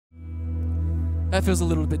That feels a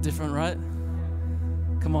little bit different, right?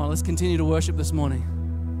 Come on, let's continue to worship this morning.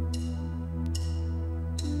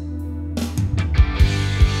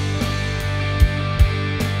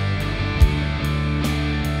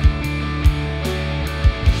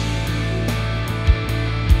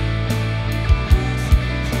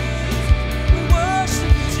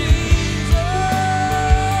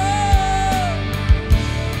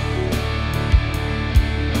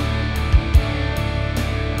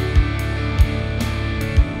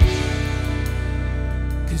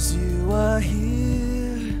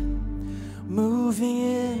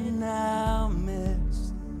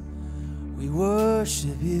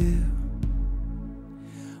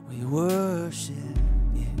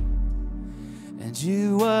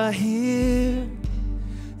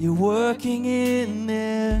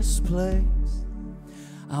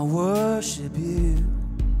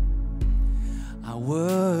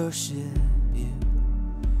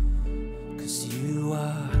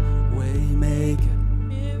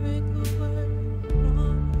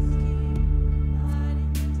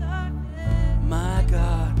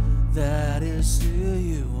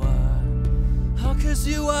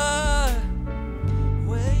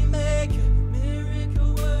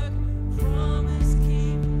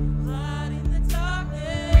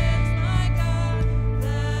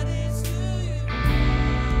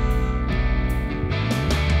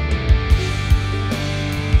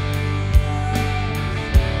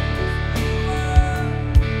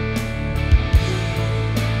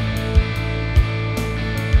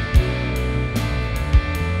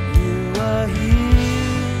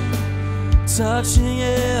 Touching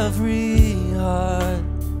every heart,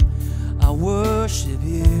 I worship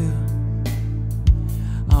you,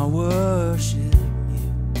 I worship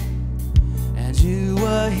you. And you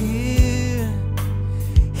are here,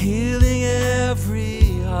 healing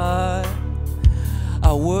every heart,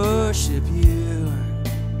 I worship you,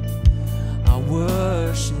 I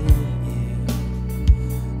worship you.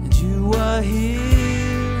 And you are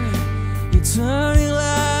here, you're turning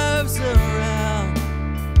lives around,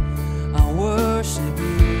 I worship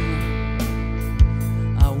you,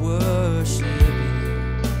 I worship you.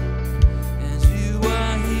 And you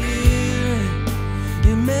are here,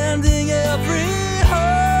 you're mending every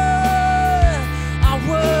heart, I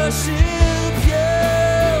worship you,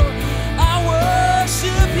 I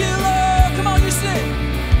worship you, Lord. Come on, you sing.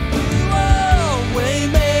 You are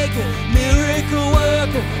waymaker, miracle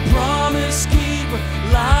worker, promise keeper,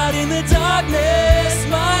 light in the darkness,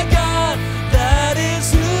 my God, that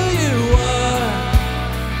is who you are.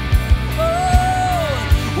 Oh,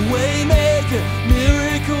 waymaker,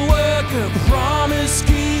 miracle worker, promise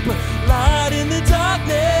keeper, light in the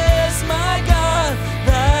darkness, my God,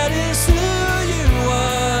 that is who you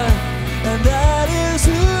are, and that is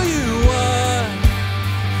who you are,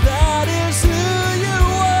 that is who you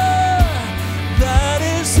are, that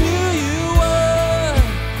is who you are,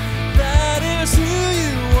 that is who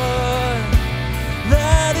you are,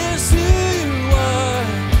 that is who you are,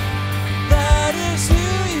 that is who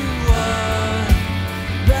you are,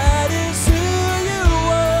 that is who you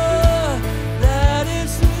are, that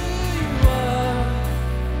is who you are.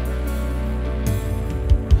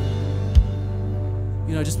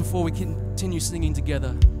 You know, just before we continue singing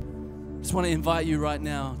together, I just want to invite you right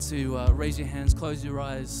now to raise your hands, close your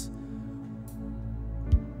eyes.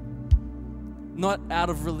 Not out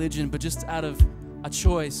of religion, but just out of a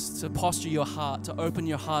choice to posture your heart, to open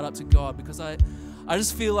your heart up to God, because I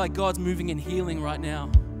just feel like God's moving in healing right now.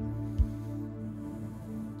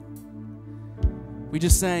 We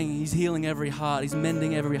just sang, He's healing every heart, He's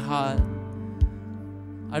mending every heart.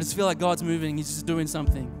 I just feel like God's moving, He's just doing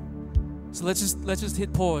something. So let's just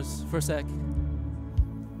hit pause for a sec.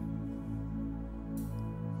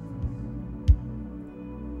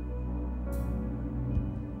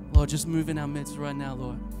 Lord, just move in our midst right now,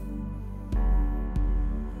 Lord.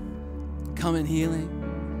 Come in healing.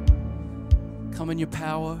 Come in your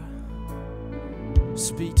power.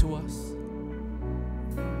 Speak to us.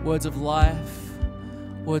 Words of life,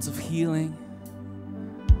 words of healing,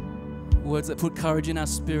 words that put courage in our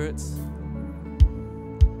spirits.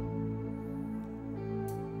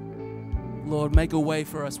 Lord, make a way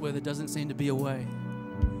for us where there doesn't seem to be a way.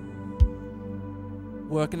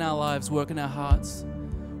 Work in our lives, work in our hearts,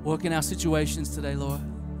 work in our situations today, Lord.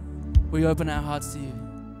 We open our hearts to you.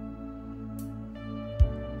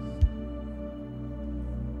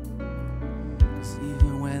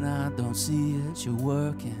 Even when I don't see it, you're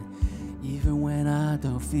working. Even when I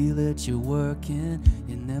don't feel it, you're working.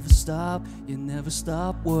 You never stop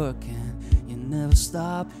working. You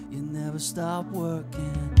never stop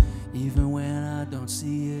working. Even when I don't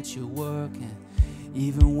see it, you're working.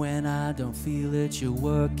 Even when I don't feel it, you're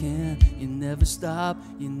working. You never stop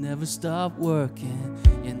working.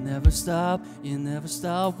 You never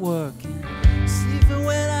stop working. 'Cause even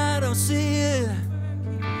when I don't see it,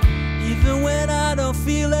 even when I don't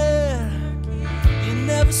feel it, you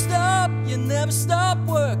never stop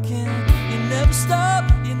working.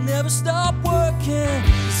 You never stop working.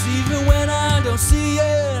 'Cause even when I don't see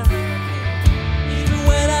it, even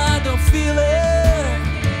when I don't feel it,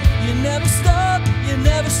 you never stop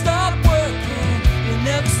working. You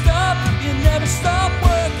never stop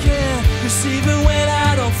working. 'Cause even when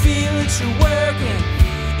I don't feel it, you're working.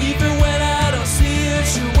 Even when I don't see it,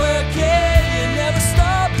 you're working. You never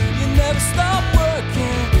stop working. You never stop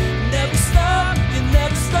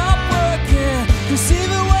working. 'Cause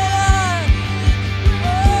even when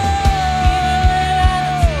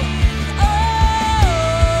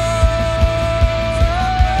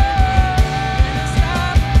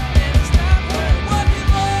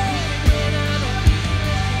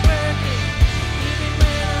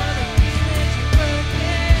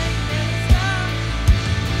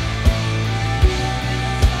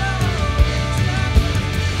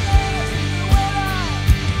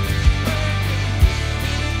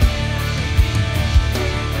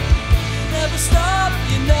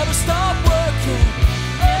stop working.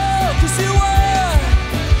 Oh, 'cause you were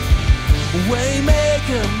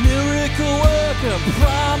waymaker, miracle worker,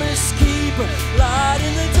 promise keeper, light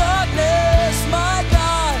in the darkness. My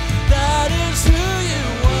God, that is who you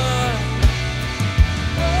are.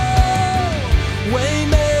 Oh,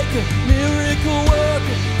 waymaker, miracle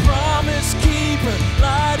worker, promise keeper,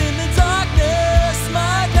 light in the darkness.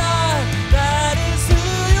 My God, that is who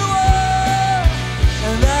you are.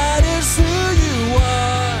 And that is who you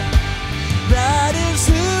are. That is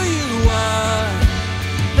who you are.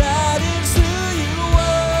 That is who you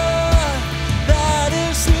are. That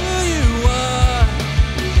is who you are.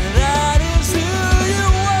 That is who you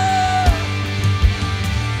are.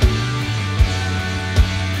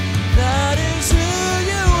 That is who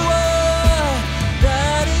you are.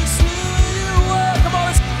 That is who you are. Come on,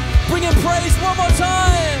 let's bring in praise one more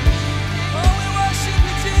time. Oh, we worship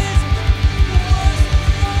you, Jesus.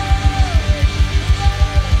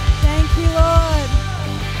 Thank you, Lord.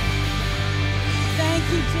 Thank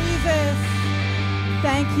you, Jesus.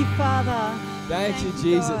 Thank you, Father. Thank you, God.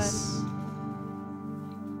 Jesus.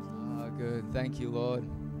 Oh, good. Thank you, Lord.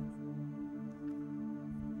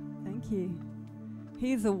 Thank you.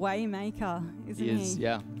 He's a way maker, isn't he? He is,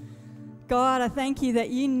 yeah. God, I thank you that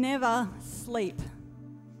you never sleep.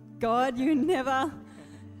 God, you're never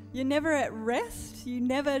at rest. You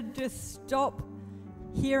never just stop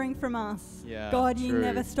hearing from us. Yeah, God, you true.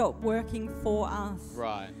 never stop working for us.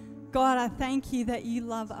 Right. God, I thank you that you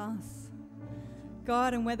love us.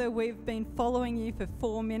 God, and whether we've been following you for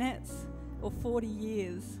 4 minutes or 40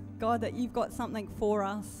 years, God, that you've got something for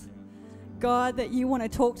us. God, that you want to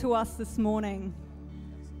talk to us this morning.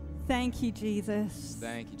 Thank you, Jesus.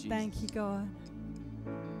 Thank you, Jesus. Thank you, God.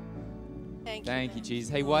 Thank you, Jesus.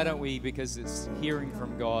 Hey, why don't we, because it's Hearing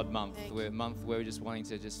from God month, we're we're just wanting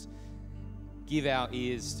to just give our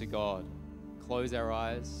ears to God, close our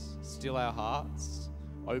eyes, still our hearts,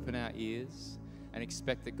 open our ears, and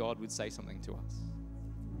expect that God would say something to us.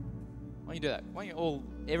 Why don't you do that? Why don't you all,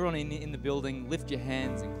 everyone in the building, lift your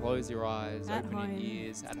hands and close your eyes, At open home. your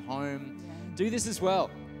ears, at home. Yeah. Do this as well.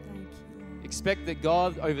 Thank you. Expect that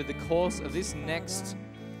God, over the course of this next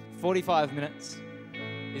 45 minutes,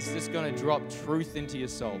 is just going to drop truth into your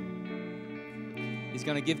soul. He's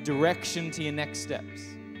going to give direction to your next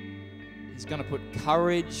steps. He's going to put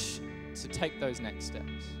courage to take those next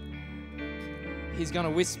steps. He's going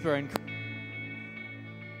to whisper and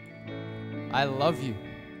I love you.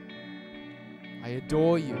 I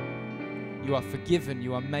adore you. You are forgiven.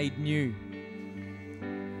 You are made new.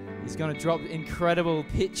 He's going to drop incredible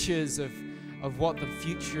pictures of what the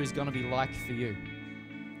future is going to be like for you.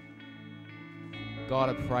 God,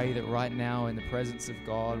 I pray that right now in the presence of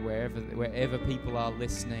God, wherever people are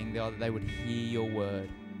listening, God, that they would hear your word.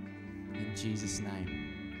 In Jesus'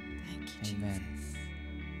 name. Thank you, Amen. Jesus.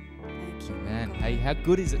 Thank you. Amen. God. Hey, how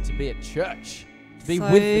good is it to be at church? To be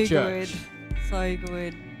So with the church. Good. So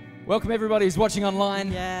good. Welcome everybody who's watching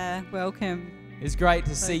online. Yeah, welcome. It's great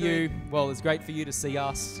to So see you. good. Well, it's great for you to see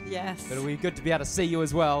us. Yes. But it'll be good to be able to see you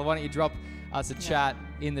as well. Why don't you drop us a chat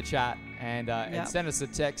in the chat and send us a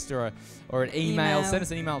text or an email. Send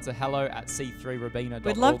us an email to hello@c3rabina.org.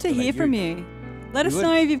 We'd love to hear from you. Let us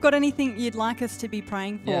know if you've got anything you'd like us to be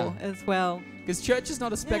praying for as well. Because church is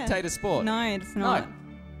not a spectator sport. No, it's not. No.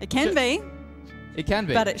 It can be. It can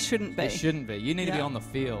be. But it shouldn't be. It shouldn't be. You need to be on the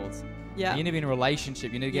field. Yeah. You need to be in a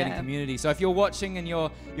relationship. You need to get in community. So if you're watching and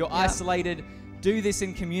you're isolated, do this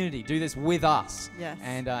in community. Do this with us. Yes.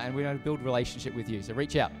 And we want to build relationship with you. So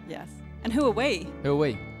reach out. Yes. And who are we? Who are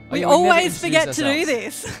we? We never always introduce forget to do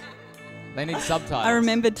ourselves. this. They need subtitles. I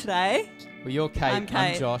remembered today. Well, you're Kate. I'm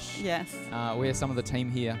Kate. Josh. Yes. We're some of the team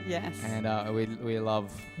here. Yes. And we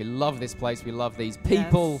love this place. We love these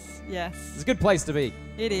people. Yes. It's a good place to be.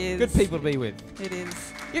 It is. Good people to be with. It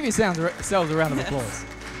is. Give yourselves a round of Yes. applause.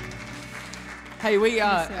 Hey, how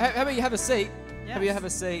Yes, about you have a seat? Yes. How about you have a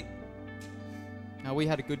seat? We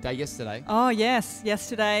had a good day yesterday. Oh, yes.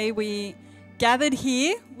 Yesterday we gathered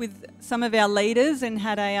here with some of our leaders and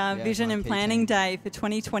had a vision my and key planning team. day for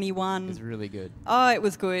 2021. It was really good. Oh, it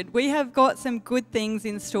was good. We have got some good things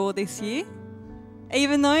in store this year.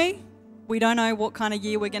 Even though we don't know what kind of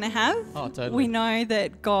year we're going to have, Oh, totally. we know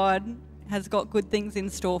that God has got good things in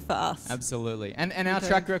store for us. Absolutely. And our do.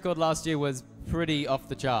 track record last year was pretty off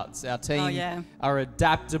the charts. Our team yeah. are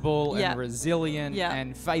adaptable Yeah. and resilient Yeah.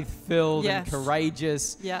 and faith-filled and Yes.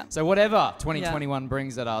 courageous. Yeah. So whatever 2021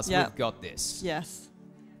 brings at us, Yeah. we've got this. Yes,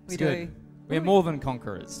 we It's do. good. We're more than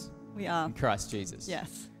conquerors We are. in Christ Jesus.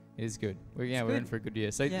 Yes. It is good. We're good. in for a good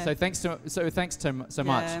year. So Yeah. so thanks so Yeah.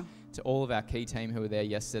 much to all of our key team who were there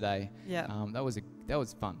yesterday. Yeah. That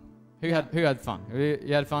was fun. Who had fun?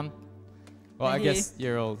 You had fun? Well, They're I guess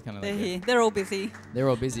you're all kind of They're like here. They're all busy. They're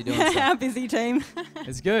all busy doing stuff. Our busy team.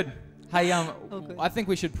 It's good. Hey, good. I think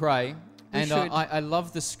we should pray. We And should. I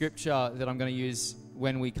love the scripture that I'm going to use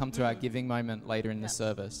when we come to our giving moment later in the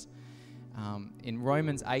service. In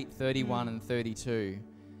Romans 8:31 and 32,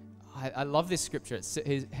 I love this scripture.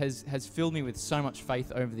 It has filled me with so much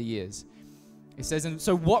faith over the years. It says, and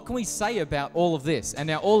so what can we say about all of this? And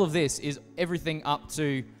now all of this is everything up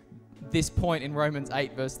to this point in Romans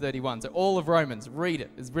 8 verse 31. So all of Romans, read it.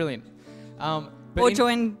 It's brilliant. Or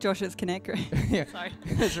join Josh's Connect group. Yeah, Sorry.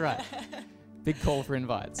 that's right. Big call for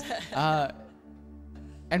invites.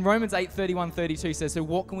 And Romans 8:31-32 says, so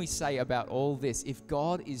what can we say about all this? If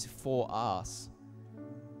God is for us,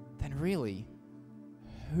 then really,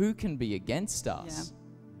 who can be against us?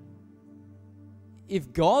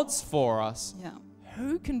 If God's for us, Yeah.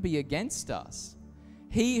 who can be against us?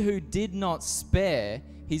 He who did not spare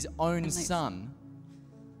his own son,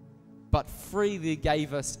 but freely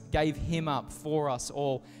gave him up for us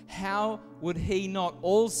all, how would he not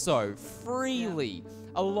also freely,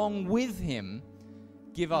 along with him,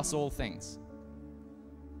 give us all things?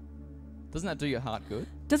 Doesn't that do your heart good?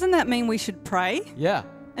 Doesn't that mean we should pray? Yeah,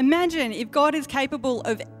 Imagine if God is capable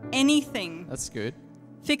of anything, that's good.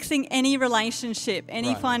 fixing any relationship, any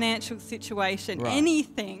Right. financial situation, Right.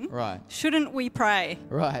 anything. Right, Shouldn't we pray?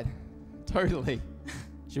 right. Totally.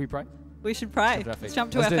 Should we pray? We should pray. Jump to our feet. Let's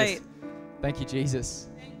jump to Let's our do feet. this. Thank you, Jesus.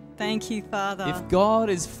 Thank you, Father. If God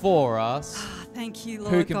is for us, Thank you,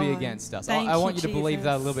 Lord who can be God. against us? Thank I want you to believe Jesus.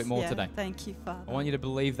 that a little bit more Yeah, today. Thank you, Father. I want you to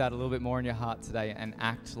believe that a little bit more in your heart today and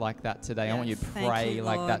act like that today. I want you to Yes. Thank pray you,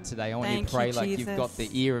 like Lord. that today. I want you Thank to pray you, like you've got Jesus. the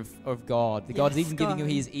ear of God. God's Yes, even giving you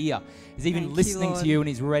God. his ear. He's even Thank you, listening to Lord. you and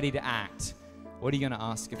he's ready to act. What are you going to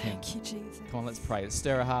ask of him? Thank you, Jesus. Come on, let's pray. Let's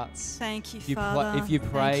stir our hearts. Thank you, If you, Father. if you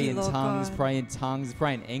Thank pray you, in Lord tongues, God. pray in tongues,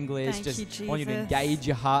 pray in English. Thank Just you, want you to Jesus. engage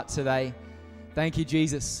your heart today. Thank you,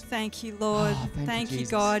 Jesus. Thank you, Lord. Oh, thank you, Jesus.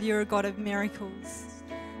 God. You're a God of miracles.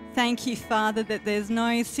 Thank you, Father, that there's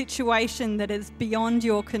no situation that is beyond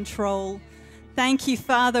your control. Thank you,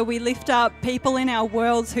 Father. We lift up people in our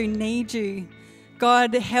worlds who need you.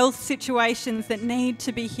 God, health situations that need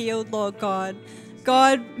to be healed, Lord God.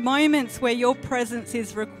 God, moments where your presence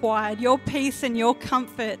is required, your peace and your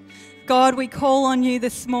comfort. God, we call on you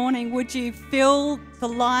this morning. Would you fill the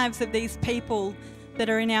lives of these people that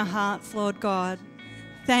are in our hearts, Lord God?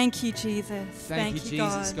 Thank you, Jesus. Thank you,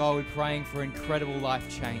 Jesus. God, we're praying for incredible life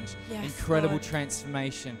change, Yes, incredible Lord.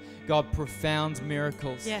 transformation. God, profound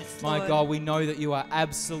miracles. Yes, My Lord. God, we know that you are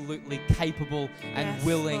absolutely capable and Yes,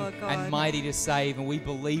 willing Lord God. and mighty to save, and we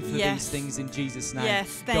believe for Yes. these things in Jesus' name. Yes,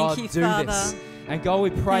 thank God, you, do Father. this. And God, we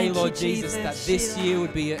pray, Thank you, Lord Jesus, that this year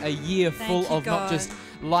would be a year full Thank you, of not God. just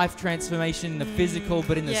life transformation in the physical,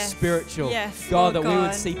 but in the Yes. spiritual. Yes, God, Lord that we would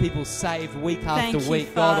God. see people saved week Thank after you,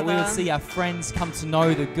 week. God, that we would Father. see our friends come to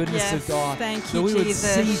know the goodness Yes, of God. thank that you, we would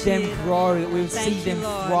Jesus. see them grow, that we would Thank see you, them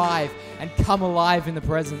Lord. thrive and come alive in the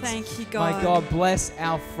presence. Thank you, My God. God, bless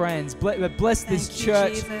our friends. Bless this Thank you,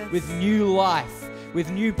 church Jesus. with new life,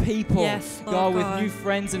 with new people. Yes, Lord God, with God. new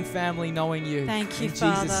friends and family knowing you. Thank you, in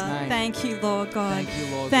Father. Jesus' name. Thank you, Lord God. Thank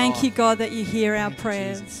you, Lord Thank God. you, God, that you hear our Thank you,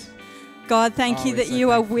 prayers. Jesus. God, thank Oh, you we're that so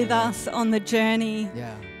you are thankful, with Lord. us on the journey.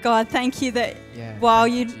 Yeah. God, thank you that Yeah. while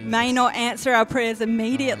Thank you Jesus. may not answer our prayers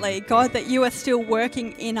immediately, God, that you are still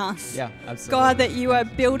working in us. Yeah, absolutely. God, that you are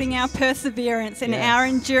Thank building our perseverance and Yes. our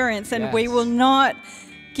endurance, and we Yes. will not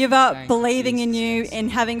give up Thank you, believing in you Jesus.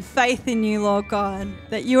 and having faith in you, Lord God,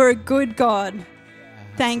 that you are a good God.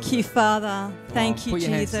 Thank you, Father. Thank you, put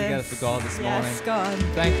your hands Jesus. together for God this morning. Yes, God.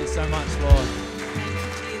 Thank you so much, Lord.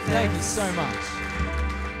 Jesus. Thank you so much.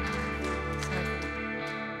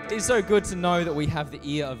 It's so good to know that we have the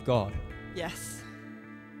ear of God. Yes.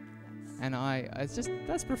 And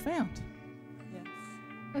that's profound. Yes.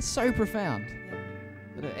 That's so profound. Yeah.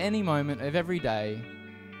 That at any moment of every day,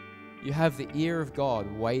 you have the ear of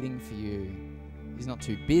God waiting for you. He's not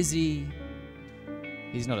too busy.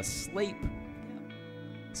 He's not asleep.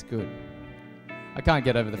 It's good. I can't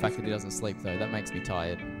get over the fact that he doesn't sleep, though. That makes me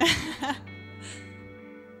tired.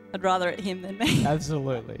 I'd rather it him than me.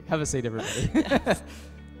 Absolutely. Have a seat, everybody. Yes.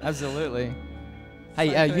 Absolutely. Hey,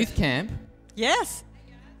 So good. youth camp. Yes.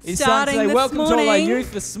 Is Starting today. this Welcome to all our morning.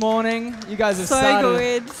 youth this morning. You guys have So started.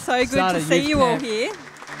 good. So good started to see youth you all camp. here.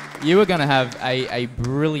 You are going to have a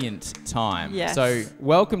brilliant time. Yes. So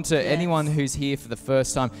welcome to Yes. anyone who's here for the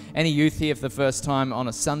first time, any youth here for the first time on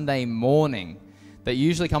a Sunday morning that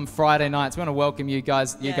usually come Friday nights. We want to welcome you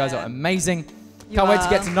guys. You guys are Yeah. amazing. You Can't wait to are.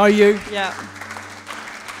 get to know you. Yeah.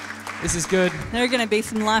 This is good. There are going to be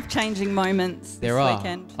some life-changing moments There this are.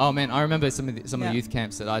 weekend. Oh man, I remember some of the Yeah. youth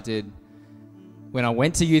camps that I did when I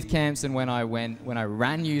went to youth camps and when I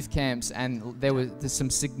ran youth camps, and there's some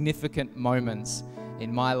significant moments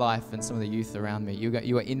in my life and some of the youth around me.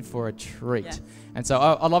 You are in for a treat. Yes. And so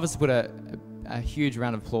I'd love us to put a huge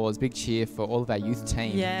round of applause, big cheer for all of our youth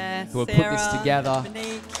team Yeah, who have Sarah, put this together.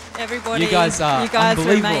 Monique, everybody. You guys are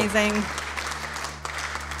unbelievable. amazing.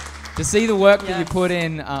 To see the work that you Yes. put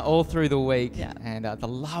in all through the week, Yeah. and the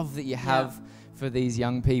love that you have for these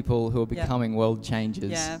young people who are Yeah. becoming world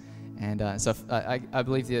changers. Yeah. And I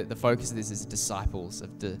believe the focus of this is disciples,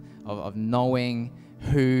 of knowing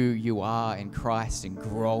who you are in Christ and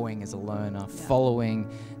growing as a learner, following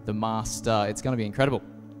the Master. It's going to be incredible.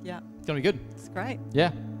 Yeah, It's going to be good. it's great.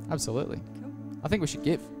 Yeah, absolutely. Cool. I think we should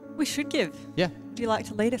give. We should give. Yeah. Would you like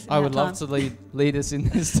to lead us in I that would love time? to lead us in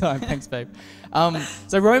this time. Thanks, babe.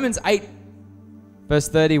 So Romans 8, verse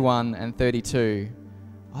 31 and 32.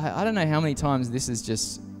 I don't know how many times this has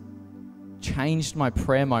just changed my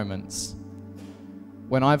prayer moments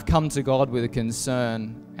when I've come to God with a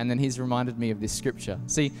concern and then He's reminded me of this scripture.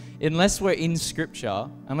 See, unless we're in scripture,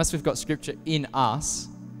 unless we've got scripture in us,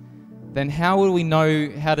 then how will we know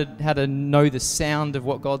how to know the sound of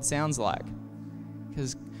what God sounds like?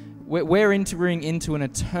 Because we're entering into an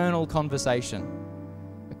eternal conversation,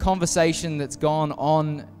 a conversation that's gone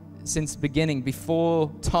on since the beginning, before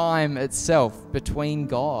time itself, between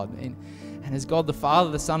God. And as God the Father,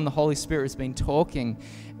 the Son, and the Holy Spirit has been talking,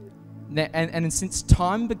 and since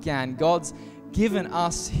time began, God's given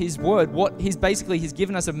us His Word. He's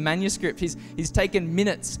given us a manuscript. He's taken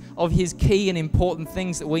minutes of His key and important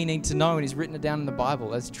things that we need to know, and He's written it down in the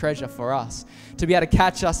Bible as treasure for us, to be able to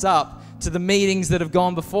catch us up to the meetings that have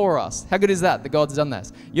gone before us. How good is that God's done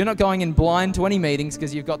this? You're not going in blind to any meetings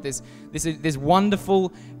because you've got this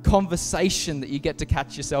wonderful conversation that you get to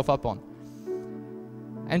catch yourself up on.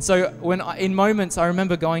 And so in moments, I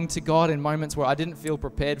remember going to God in moments where I didn't feel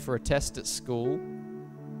prepared for a test at school.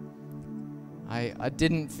 I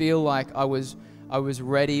didn't feel like I was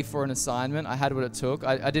ready for an assignment. I had what it took.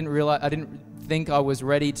 I didn't think I was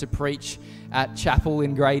ready to preach at chapel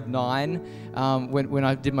in grade 9 when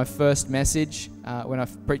I did my first message. When I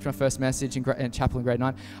preached my first message in chapel in grade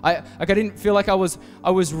 9, I didn't feel like I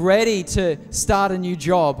was ready to start a new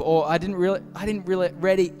job, or I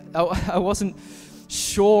wasn't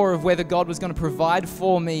sure of whether God was going to provide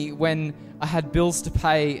for me when I had bills to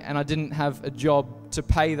pay and I didn't have a job to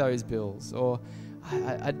pay those bills, or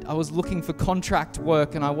I was looking for contract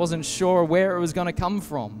work and I wasn't sure where it was going to come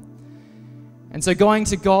from. And so going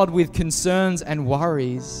to God with concerns and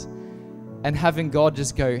worries and having God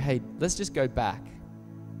just go, hey, let's just go back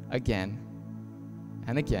again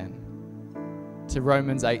and again to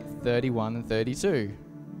Romans 8, 31 and 32.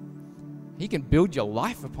 He can build your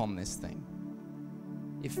life upon this thing.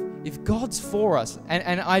 If God's for us,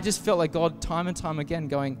 and I just felt like God time and time again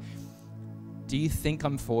going, do you think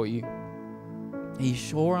I'm for you? Are you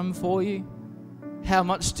sure I'm for you? How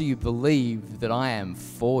much do you believe that I am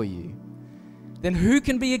for you? Then who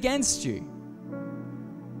can be against you?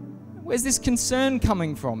 Where's this concern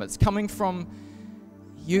coming from? It's coming from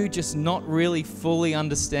you just not really fully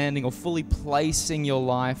understanding or fully placing your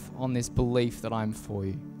life on this belief that I'm for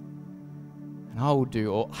you. And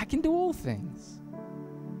I can do all things.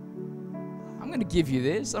 I'm going to give you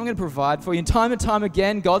this. I'm going to provide for you. And time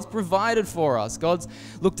again, God's provided for us. God's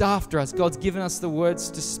looked after us. God's given us the words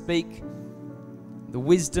to speak, the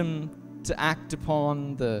wisdom to act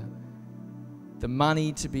upon, the the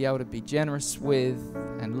money to be able to be generous with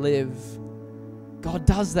and live. God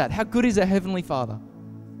does that. How good is our Heavenly Father?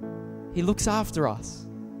 He looks after us.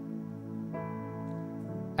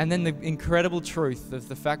 And then the incredible truth of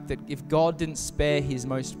the fact that if God didn't spare his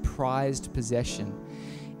most prized possession,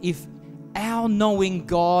 if our knowing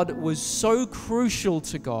God was so crucial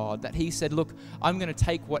to God that he said, look, I'm going to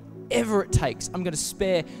take whatever it takes. I'm going to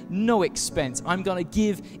spare no expense. I'm going to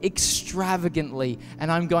give extravagantly, and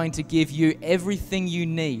I'm going to give you everything you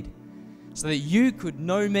need so that you could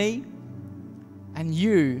know me and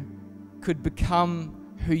you could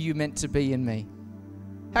become who you meant to be in me.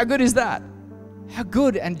 How good is that? How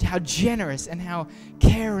good and how generous and how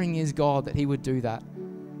caring is God that he would do that.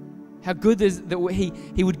 How good is that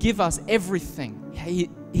he would give us everything.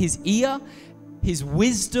 His ear, his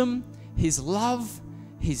wisdom, his love,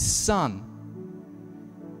 his son.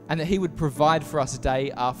 And that he would provide for us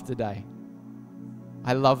day after day.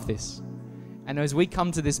 I love this. And as we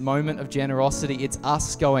come to this moment of generosity, it's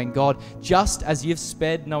us going, God, just as you've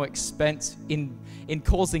spared no expense in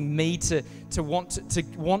causing me to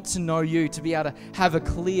want to know you, to be able to have a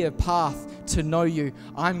clear path to know you,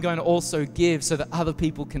 I'm going to also give so that other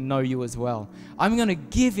people can know you as well. I'm going to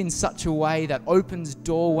give in such a way that opens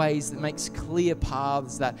doorways, that makes clear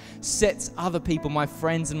paths, that sets other people, my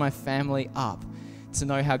friends and my family, up to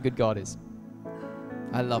know how good God is.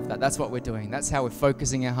 I love that. That's what we're doing. That's how we're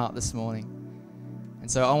focusing our heart this morning. And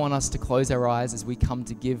so I want us to close our eyes as we come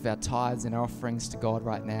to give our tithes and our offerings to God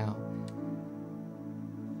right now.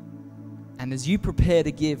 And as you prepare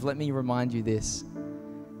to give, let me remind you this.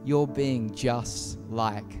 You're being just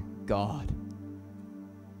like God.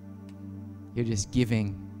 You're just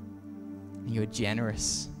giving. And you're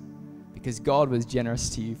generous. Because God was generous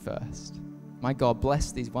to you first. My God,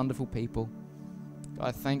 bless these wonderful people. God,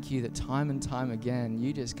 I thank you that time and time again,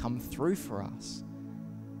 you just come through for us.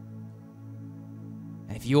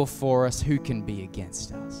 And if you're for us, who can be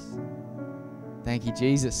against us? Thank you,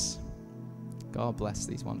 Jesus. God bless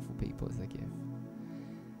these wonderful people as they give.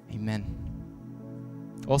 Amen.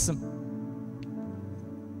 Awesome.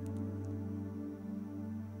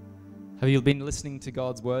 Have you been listening to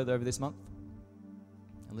God's word over this month?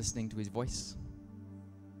 And listening to his voice?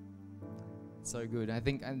 So good. I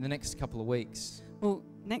think in the next couple of weeks. Well,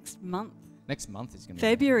 next month is going to be.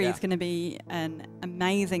 February is going to be an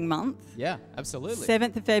amazing month. Yeah, absolutely.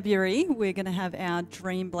 7th of February, we're going to have our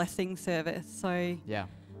Dream Blessing service. So yeah.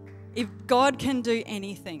 If God can do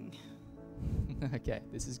anything. Okay,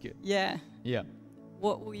 this is good. Yeah. Yeah.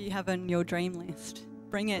 What will you have on your dream list?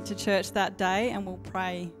 Bring it to church that day and we'll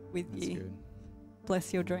pray with That's you. Good.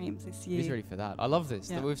 Bless your dreams this year. Who's ready for that? I love this.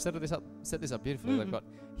 Yeah. We've set this up beautifully. We've got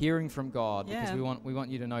hearing from God because Yeah. we want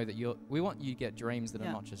you to know that we want you to get dreams that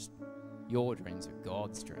are not just your dreams, but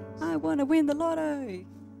God's dreams. I want to win the lotto.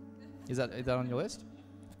 Is that on your list?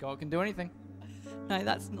 If God can do anything. No,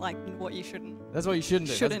 that's like what you shouldn't. That's what you shouldn't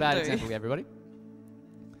do. That's a bad example, everybody.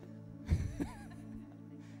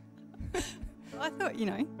 I thought,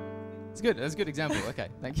 It's good. That's a good example. Okay,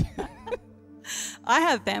 thank you. I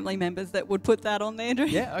have family members that would put that on their dream.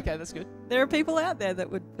 Yeah, okay, that's good. There are people out there that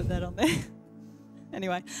would put that on there.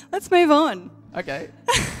 Anyway, let's move on. Okay.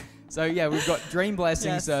 So, yeah, we've got Dream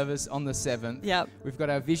Blessing Yes. service on the 7th. Yep. We've got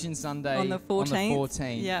our Vision Sunday On the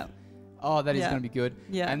 14th. Yeah. Yeah. Oh, that is Yeah. going to be good.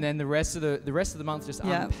 Yeah. And then the rest of the month just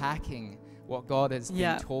Yeah. unpacking what God has been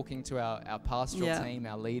Yeah. talking to our pastoral Yeah. team,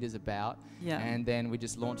 our leaders about. Yeah. And then we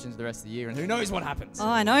just launch into the rest of the year, and who knows what happens. Oh,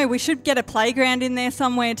 I know. We should get a playground in there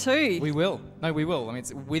somewhere too. We will. No, we will. I mean,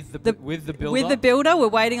 it's with the builder. With the builder, we're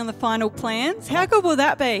waiting on the final plans. How good will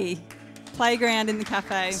that be? Playground in the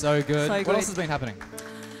cafe. So good. So What good. else has been happening?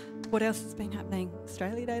 What else has been happening?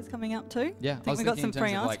 Australia Day is coming up too. Yeah, I think we've got some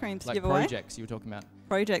free ice cream to give away. projects you were talking about.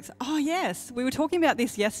 Projects. Oh, yes. We were talking about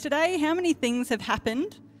this yesterday. How many things have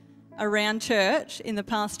happened around church in the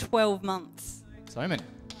past 12 months So many.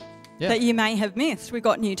 Yeah. that you may have missed? We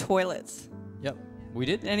got new toilets. Yep. We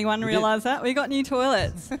did. Anyone We did. realise that? We got new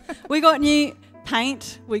toilets. We got new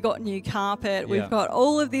paint. We got new carpet. Yeah. We've got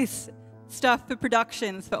all of this stuff for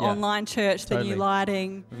productions, for Yeah. online church, the Totally. new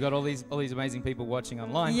lighting. We've got all these amazing people watching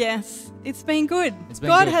online. Yes, it's been good. It's been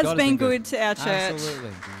God good. has God been good to our church.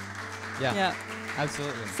 Absolutely. Yeah. Yeah.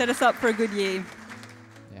 Absolutely. Set us up for a good year.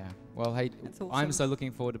 Yeah. Well, hey, That's awesome. I'm so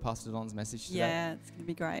looking forward to Pastor Don's message today. Yeah, it's going to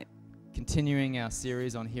be great. Continuing our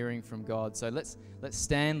series on hearing from God. So let's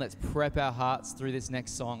stand, let's prep our hearts through this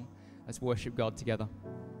next song. Let's worship God together.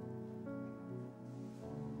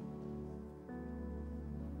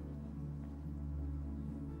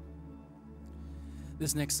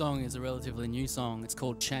 This next song is a relatively new song. It's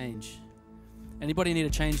called Change. Anybody need a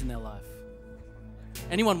change in their life?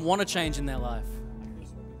 Anyone want a change in their life?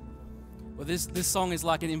 Well, this song is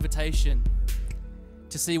like an invitation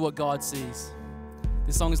to see what God sees.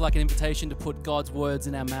 This song is like an invitation to put God's words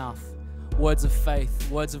in our mouth, words of faith,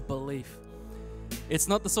 words of belief. It's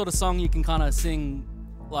not the sort of song you can kind of sing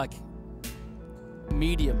like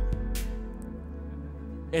medium.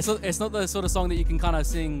 It's not the sort of song that you can kind of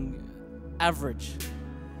sing average.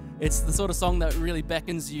 It's the sort of song that really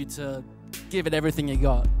beckons you to give it everything you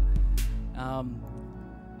got.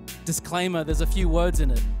 Disclaimer, there's a few words in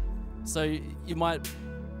it, so you might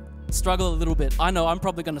struggle a little bit. I know I'm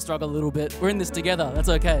probably going to struggle a little bit. We're in this together, that's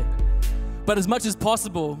okay. But as much as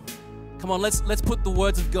possible, come on, let's put the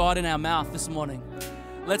words of God in our mouth this morning.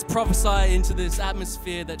 Let's prophesy into this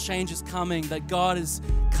atmosphere that change is coming, that God is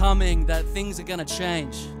coming, that things are going to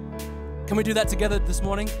change. Can we do that together this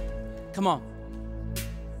morning? Come on.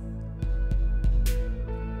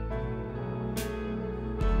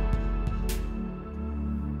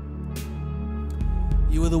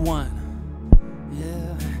 You are the one.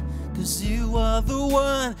 Yeah, 'cause you are the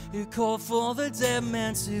one who called for the dead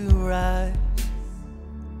man to rise.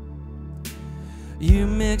 You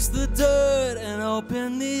mixed the dirt and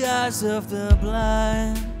opened the eyes of the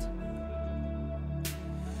blind.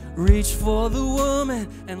 Reached for the woman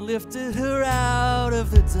and lifted her out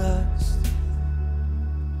of the dust.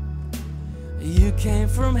 You came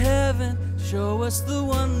from heaven, show us the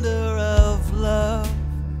wonder of love.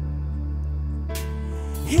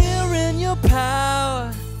 Here in your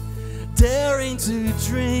power, daring to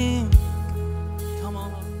dream. Come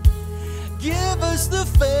on, Lord. Give us the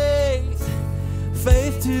faith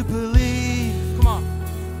to believe. Come on.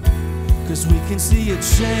 'Cause we can see a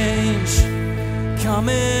change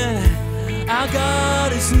coming. Our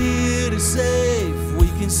God is here to save. We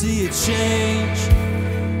can see a change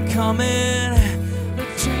coming. The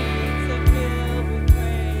chains are filled with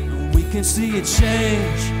praise. We can see a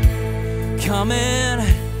change coming.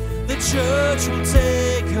 The church will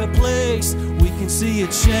take her place. We can see a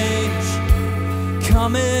change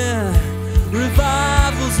coming.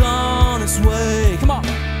 Revival's on its way. Come on.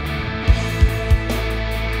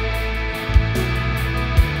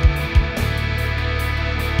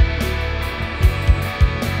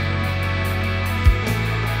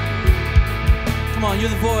 Come on, you're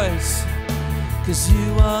the voice. 'Cause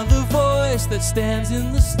you are the voice that stands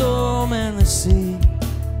in the storm and the sea.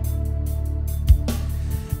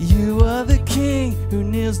 You are the King who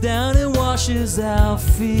kneels down and washes our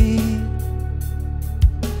feet.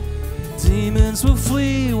 Demons will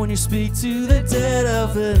flee when you speak to the dead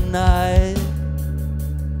of the night.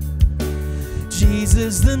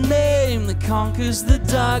 Jesus, the name that conquers the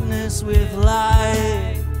darkness with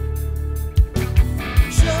light.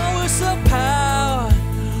 Show us the power,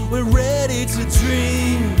 we're ready to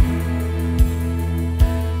dream.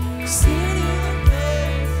 City of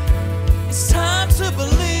faith, it's time to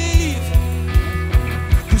believe.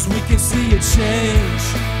 'Cause we can see a change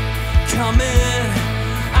coming.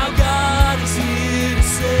 Our God is here to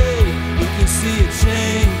save. We can see a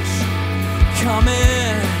change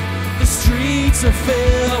coming. The streets are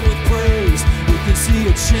filled with praise. We can see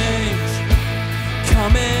a change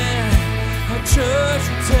coming. Our church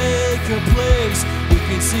will take her place. We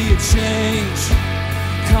can see a change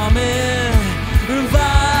coming.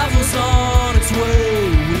 Revival's on its way.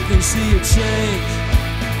 We can see a change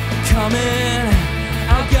coming.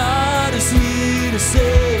 Our God is here to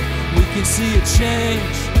save. We can see a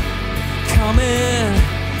change coming.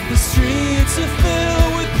 The streets are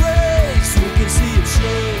filled with praise. We can see a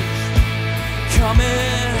change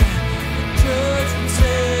coming. The church will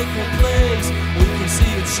take her place. We can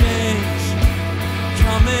see a change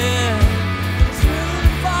coming. Through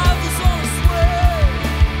the Bible's on its way.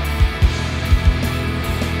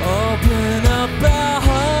 Open up our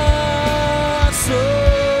hearts, oh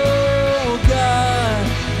God.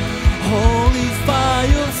 Holy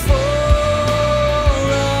fire fall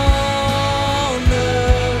on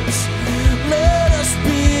us. Let us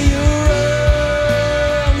be your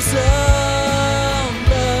arms of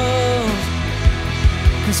love.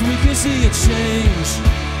 'Cause we can see a change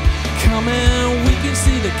coming. We can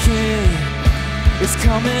see the King. It's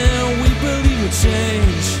coming. We believe a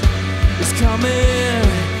change. It's coming.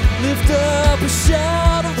 Lift up a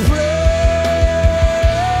shout of praise.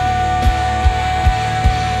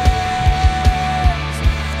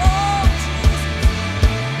 Oh, Jesus,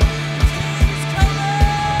 it's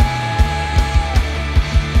coming.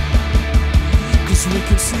 'Cause we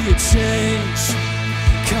can see a change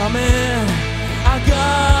coming. Our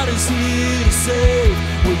God is here to save.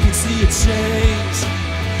 We can see a change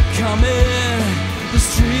coming. The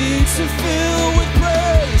streets are filled with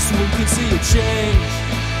praise. We can see a change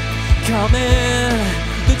coming.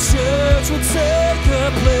 The church will take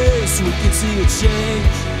her place. We can see a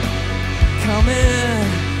change coming.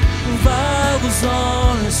 Revival's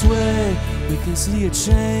on its way. We can see a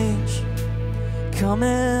change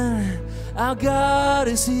coming. Our God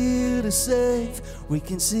is here to save. We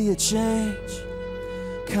can see a change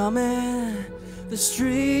coming. The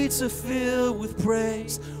streets are filled with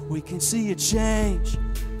praise. We can see a change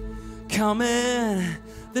coming.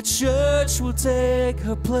 The church will take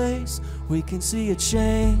her place. We can see a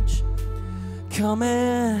change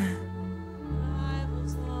coming.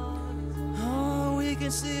 Oh, we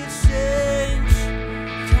can see a change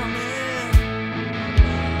coming.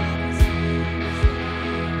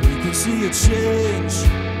 We can see a change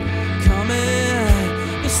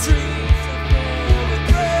coming. The streets are filled with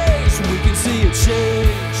praise. We can see a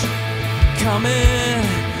change coming.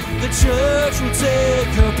 The church will take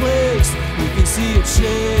her place. We can see a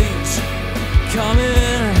change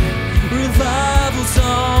coming. Revival's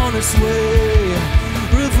on its way.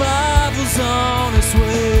 Revival's on its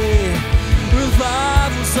way.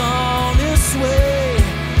 Revival's on its way.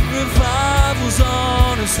 Revival's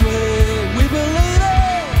on its way. We believe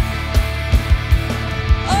it.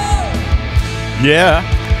 Oh! Yeah.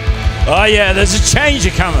 Oh yeah, there's a change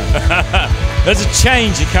coming. There's a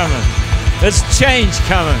change coming. There's change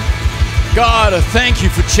coming. God, I thank you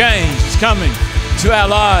for change. It's coming to our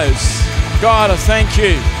lives. God, I thank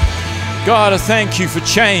you. God, I thank you for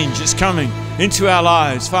change. It's coming into our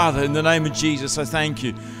lives. Father, in the name of Jesus, I thank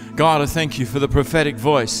you. God, I thank you for the prophetic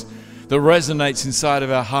voice that resonates inside of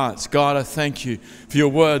our hearts. God, I thank you for your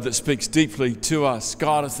word that speaks deeply to us.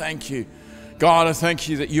 God, I thank you. God, I thank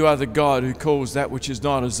you that you are the God who calls that which is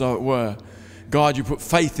not as though it were. God, you put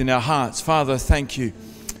faith in our hearts. Father, I thank you.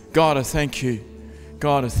 God, I thank you.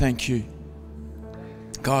 God, I thank you.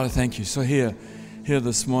 God, I thank you. So here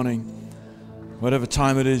this morning, whatever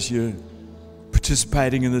time it is you're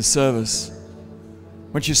participating in this service,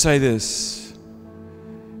 why don't you say this?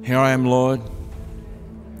 Here I am, Lord.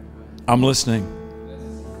 I'm listening.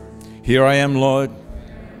 Here I am, Lord.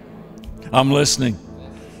 I'm listening.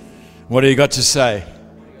 What do you got to say?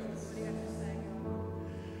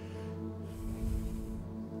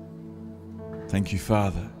 Thank you,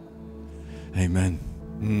 Father. Amen.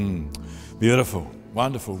 Beautiful.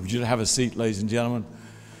 Wonderful. Would you have a seat, ladies and gentlemen?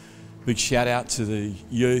 Big shout out to the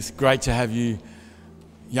youth. Great to have you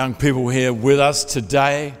young people here with us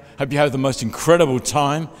today. Hope you have the most incredible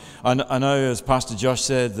time. I know, as Pastor Josh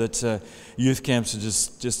said, that youth camps are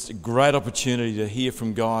just a great opportunity to hear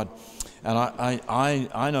from God. And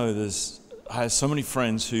I know I have so many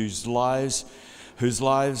friends whose lives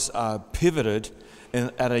are pivoted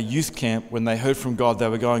at a youth camp. When they heard from God, they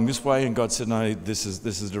were going this way, and God said, no, this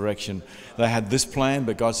is direction. They had this plan,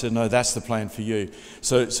 but God said, no, that's the plan for you.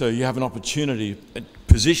 So you have an opportunity,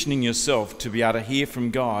 positioning yourself to be able to hear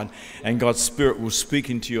from God, and God's Spirit will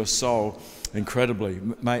speak into your soul incredibly.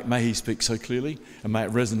 May He speak so clearly, and may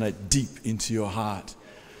it resonate deep into your heart.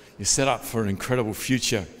 You're set up for an incredible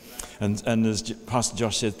future. And as Pastor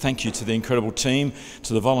Josh said, thank you to the incredible team,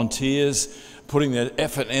 to the volunteers, putting their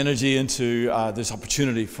effort and energy into this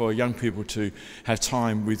opportunity for young people to have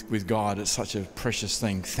time with God. It's such a precious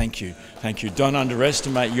thing. Thank you. Thank you. Don't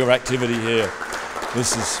underestimate your activity here.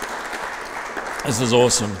 This is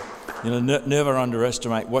awesome. You know, never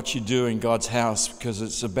underestimate what you do in God's house, because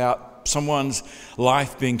it's about someone's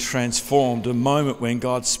life being transformed, a moment when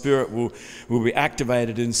God's Spirit will be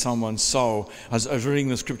activated in someone's soul. I was reading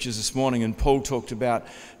the scriptures this morning, and Paul talked about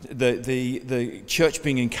the church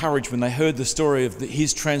being encouraged when they heard the story of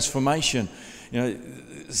his transformation. You know,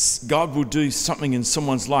 God will do something in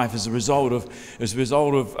someone's life as a result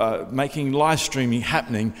of making live streaming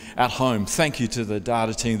happening at home. Thank you to the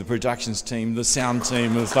data team, the productions team, the sound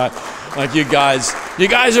team. It's like you guys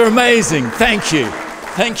are amazing. Thank you.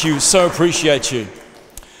 Thank you, so appreciate you.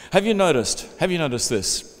 Have you noticed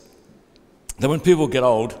this? That when people get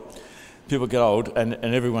old, and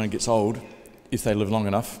everyone gets old if they live long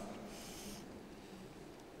enough.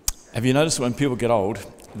 Have you noticed when people get old,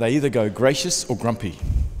 they either go gracious or grumpy?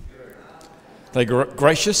 They go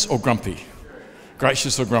gracious or grumpy.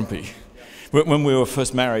 Gracious or grumpy. When we were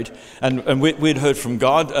first married, and we'd heard from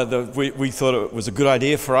God, we thought it was a good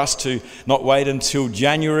idea for us to not wait until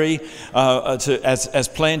January as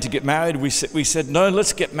planned to get married. We said no,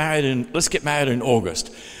 let's get married in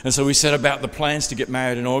August. And so we set about the plans to get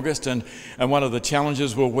married in August. And one of the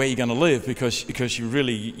challenges were where you're going to live, because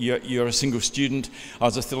you're a single student. I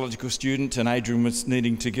was a theological student, and Adrian was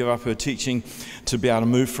needing to give up her teaching to be able to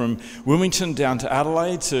move from Wilmington down to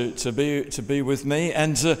Adelaide to be with me.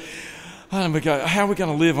 And we go, how are we going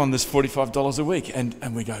to live on this $45 a week?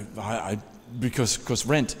 And we go, because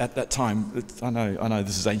rent at that time, I know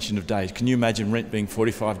this is ancient of days. Can you imagine rent being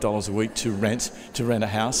 $45 a week to rent a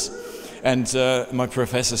house? And my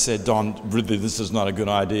professor said, Don, really, this is not a good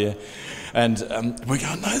idea. And we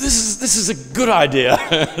go, no, this is a good idea.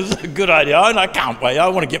 This is a good idea. Oh, no, I can't wait. I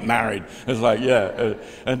want to get married. It's like, yeah,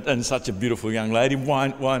 and such a beautiful young lady. Why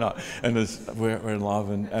not? And we're in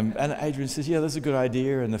love. And Adrian says, yeah, that's a good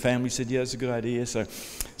idea. And the family said, yeah, that's a good idea. So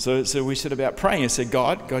we set about praying and said,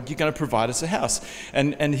 God, you're going to provide us a house.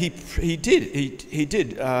 And he did. He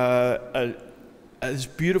did. This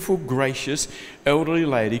beautiful, gracious, elderly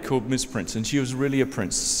lady called Miss Prince, and she was really a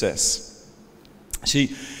princess.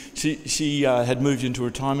 She had moved into a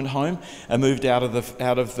retirement home and moved out of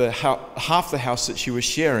the half the house that she was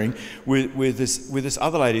sharing with this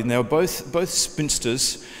other lady, and they were both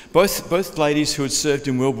spinsters, both ladies who had served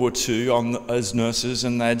in World War II as nurses,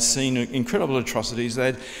 and they'd seen incredible atrocities.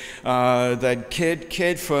 They'd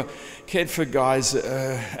cared for guys,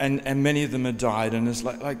 and many of them had died, and it's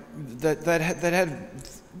like they'd had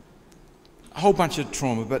a whole bunch of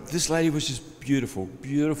trauma, but this lady was just beautiful,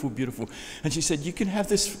 beautiful, beautiful. And she said, you can have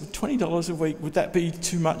this for $20 a week. Would that be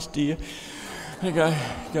too much, dear? I go.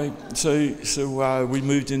 So we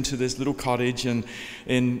moved into this little cottage in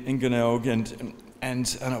Glenelg, and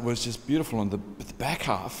it was just beautiful. On the back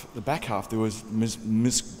half, there was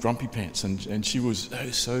Miss Grumpy Pants, and she was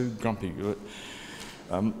so grumpy.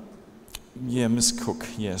 Yeah, Miss Cook,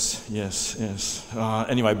 yes.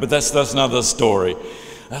 Anyway, but that's another story.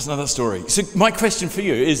 That's another story. So my question for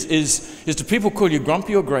you is do people call you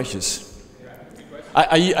grumpy or gracious?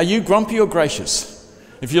 Are you grumpy or gracious?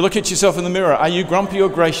 If you look at yourself in the mirror, are you grumpy or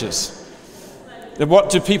gracious?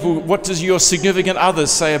 What does your significant others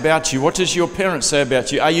say about you? What does your parents say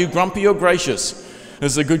about you? Are you grumpy or gracious?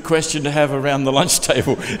 It's a good question to have around the lunch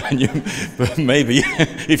table, but maybe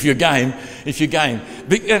if you're game.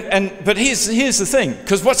 But here's the thing,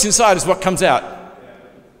 because what's inside is what comes out.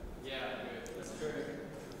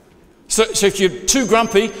 So if you're too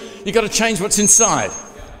grumpy, you've got to change what's inside.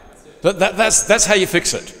 That's how you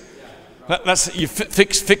fix it. You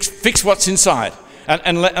fix what's inside,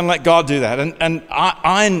 and let God do that. And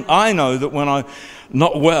I know that when I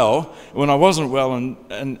wasn't well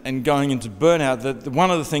and going into burnout, that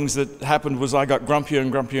one of the things that happened was I got grumpier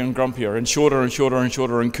and grumpier and grumpier, and shorter and shorter and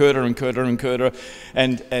shorter, and curter and curter and curter,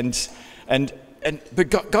 but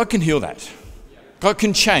God can heal that. God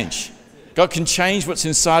can change. God can change what's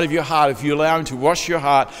inside of your heart if you allow Him to wash your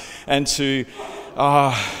heart and to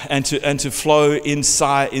flow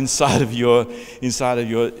inside of your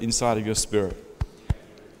spirit.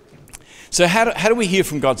 So how do we hear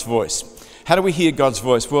from God's voice? How do we hear God's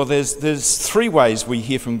voice? Well, there's three ways we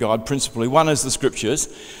hear from God principally. One is the Scriptures,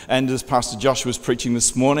 and as Pastor Josh was preaching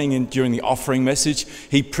this morning and during the offering message,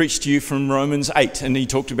 he preached to you from Romans 8, and he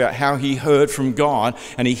talked about how he heard from God,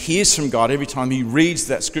 and he hears from God every time he reads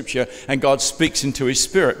that Scripture, and God speaks into his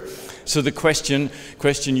spirit. So the question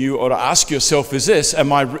you ought to ask yourself is this: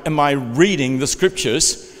 Am I reading the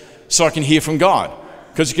Scriptures so I can hear from God?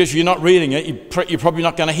 Because if you're not reading it, you're probably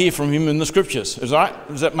not going to hear from Him in the Scriptures. Is that right?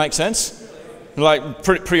 Does that make sense? Like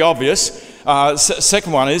pretty obvious.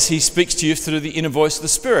 Second one is He speaks to you through the inner voice of the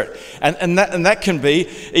Spirit, and that can be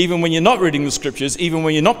even when you're not reading the Scriptures, even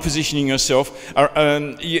when you're not positioning yourself.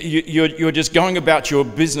 You're just going about your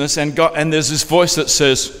business, and there's this voice that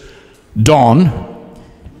says, "Don,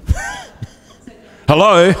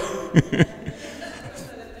 hello."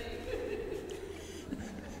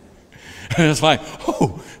 And it's like,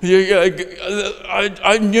 oh,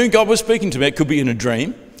 I knew God was speaking to me. It could be in a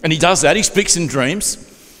dream. And He does that. He speaks in dreams.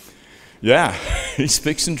 Yeah, He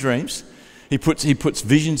speaks in dreams. He puts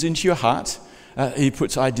visions into your heart. He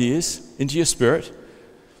puts ideas into your spirit,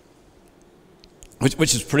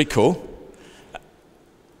 which is pretty cool.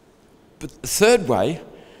 But the third way,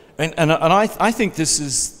 and I think this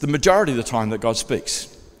is the majority of the time that God speaks.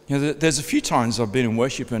 You know, there's a few times I've been in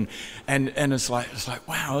worship and it's like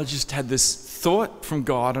wow, I just had this thought from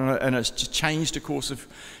God and it's just changed the course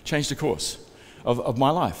of my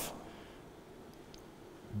life.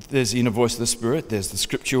 There's the inner voice of the Spirit. There's the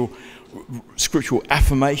scriptural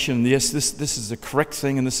affirmation. Yes, this is the correct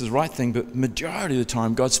thing and this is the right thing. But majority of the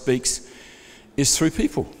time, God speaks is through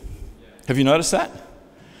people. Have you noticed that?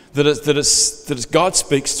 That it's God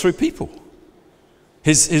speaks through people.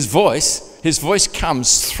 His voice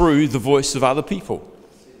comes through the voice of other people,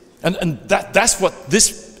 and that's what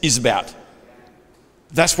this is about.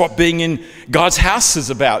 That's what being in God's house is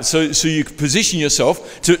about. So you position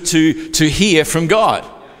yourself to hear from God.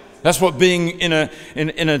 That's what being in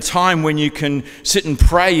a time when you can sit and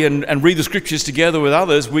pray and read the scriptures together with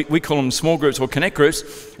others, we call them small groups or connect groups.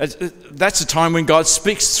 That's a time when God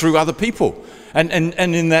speaks through other people. And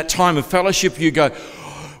in that time of fellowship, you go,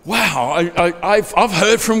 wow, I've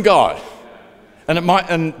heard from God.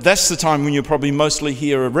 And that's the time when you probably mostly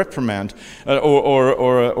hear a reprimand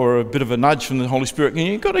or a bit of a nudge from the Holy Spirit.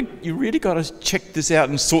 And you really got to check this out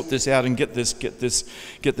and sort this out and get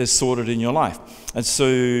this sorted in your life. And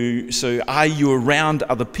so are you around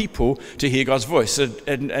other people to hear God's voice?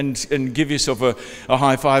 And give yourself a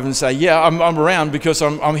high five and say, yeah, I'm around because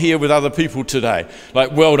I'm here with other people today.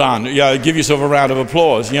 Like, well done. Give yourself a round of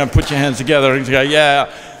applause. Put your hands together and go,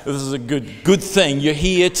 yeah, this is a good thing. You're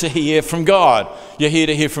here to hear from God. You're here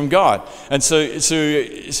to hear from God. And so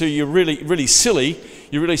you're really silly.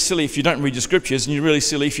 You're really silly if you don't read your scriptures, and you're really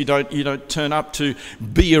silly if you don't turn up to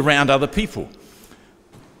be around other people.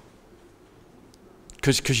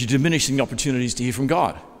 Because you're diminishing the opportunities to hear from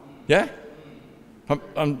God. Yeah?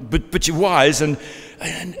 But you're wise, and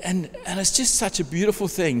it's just such a beautiful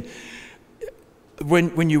thing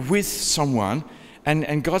when you're with someone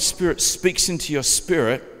and God's Spirit speaks into your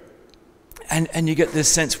spirit, and you get this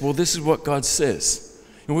sense, well, this is what God says.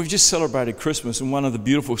 And we've just celebrated Christmas, and one of the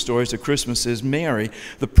beautiful stories of Christmas is Mary,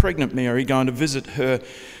 the pregnant Mary, going to visit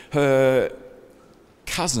her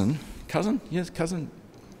cousin,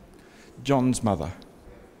 John's mother.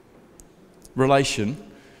 Relation,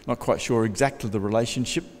 not quite sure exactly the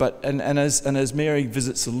relationship, but as Mary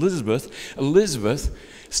visits Elizabeth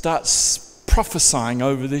starts prophesying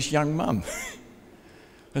over this young mum.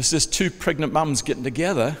 It's just two pregnant mums getting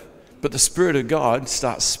together, but the Spirit of God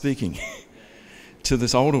starts speaking to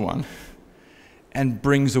this older one and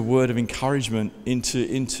brings a word of encouragement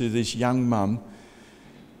into this young mum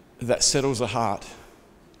that settles her heart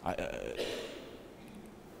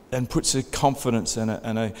and puts a confidence and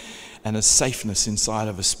a safeness inside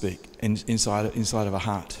of her inside of her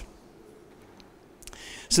heart.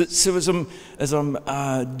 So as I'm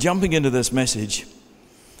jumping into this message,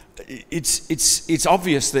 it's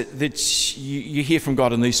obvious that you hear from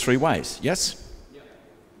God in these three ways. Yes. Yeah.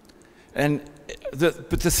 And the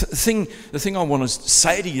thing I want to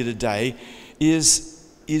say to you today is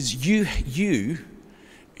you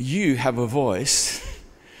have a voice,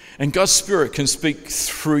 and God's Spirit can speak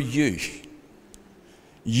through you.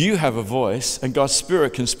 You have a voice, and God's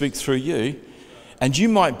Spirit can speak through you, and you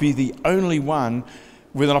might be the only one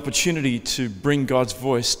with an opportunity to bring God's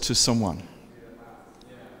voice to someone.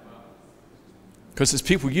 Because there's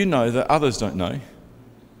people you know that others don't know.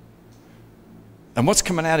 And what's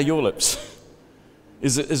coming out of your lips?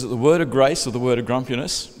 Is it the word of grace or the word of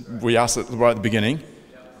grumpiness? We asked it right at the beginning.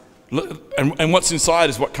 And what's inside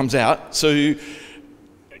is what comes out. So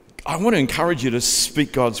I want to encourage you to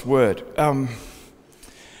speak God's word.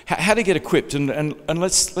 How to get equipped, and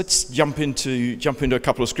let's jump into a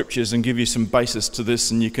couple of scriptures and give you some basis to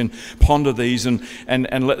this, and you can ponder these and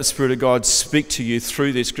let the Spirit of God speak to you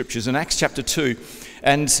through these scriptures. In Acts chapter 2,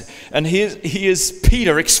 and here's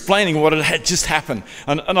Peter explaining what had just happened,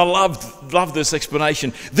 and I love this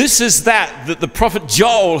explanation. This is that the prophet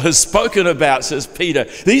Joel has spoken about, says Peter.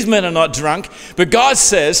 These men are not drunk, but God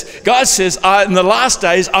says, in the last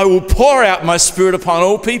days I will pour out my Spirit upon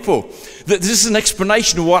all people. This is an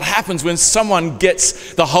explanation of what happens when someone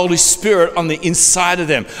gets the Holy Spirit on the inside of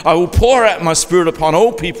them. I will pour out my Spirit upon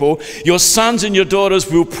all people. Your sons and your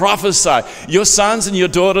daughters will prophesy. Your sons and your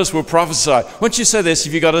daughters will prophesy. Why don't you say this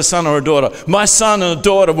if you've got a son or a daughter? My son and a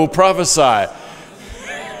daughter will prophesy.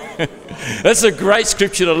 That's a great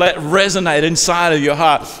scripture to let resonate inside of your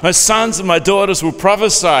heart. My sons and my daughters will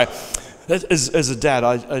prophesy. As a dad,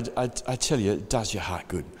 I tell you, it does your heart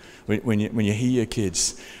good when you hear your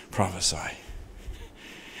kids prophesy.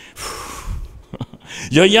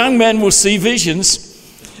 Your young men will see visions,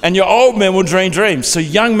 and your old men will dream dreams. So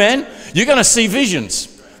young men, you're going to see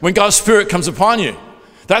visions when God's Spirit comes upon you.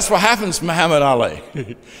 That's what happens to Muhammad Ali.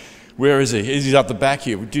 Where is he? He's up the back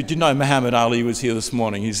here. Did you know Muhammad Ali was here this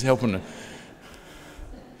morning? He's helping.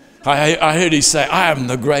 I heard he say, I am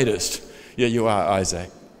the greatest. Yeah, you are,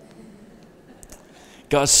 Isaac.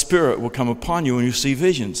 God's Spirit will come upon you and you'll see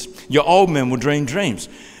visions. Your old men will dream dreams.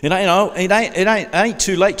 It ain't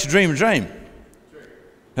too late to dream a dream.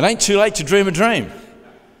 It ain't too late to dream a dream.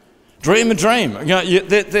 Dream a dream.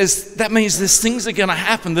 That means there's things that are going to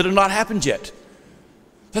happen that have not happened yet.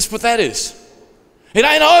 That's what that is. It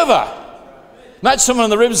ain't over. Nudge someone in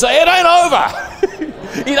the ribs and say, it ain't over.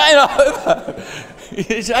 It ain't over.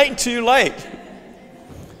 It ain't too late.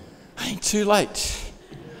 Ain't too late.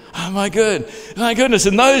 Oh my goodness!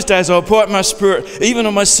 In those days, I'll pour out my Spirit, even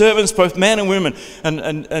on my servants, both men and women.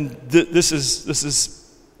 And this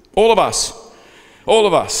is All of us. All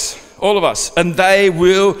of us. All of us. And they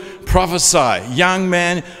will prophesy. Young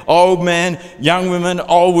men, old men, young women,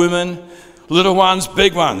 old women, little ones,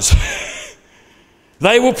 big ones.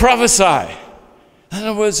 They will prophesy. In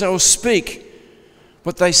other words, they will speak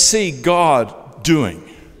what they see God doing.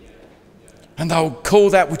 And they will call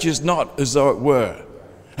that which is not as though it were.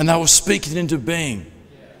 And they will speak it into being.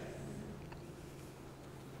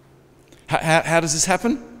 How does this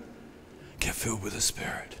happen? Get filled with the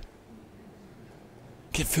Spirit.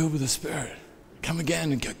 Get filled with the Spirit. Come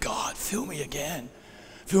again and go, God, fill me again.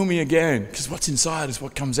 Fill me again. Because what's inside is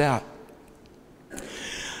what comes out.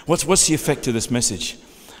 What's the effect of this message?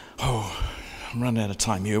 Oh, I'm running out of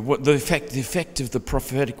time here. What the effect of the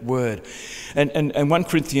prophetic word. And 1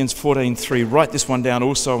 Corinthians 14:3, write this one down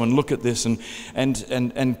also and look at this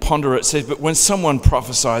and ponder it. It says, but when someone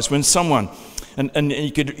prophesies, when someone, and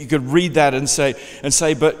you could read that and say,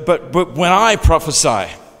 but when I prophesy,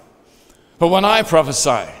 but when I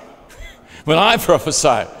prophesy,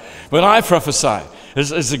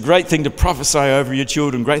 it's a great thing to prophesy over your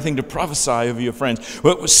children, great thing to prophesy over your friends.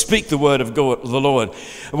 Speak the word of God, the Lord.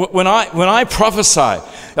 When I prophesy,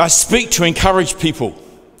 I speak to encourage people.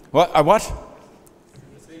 What?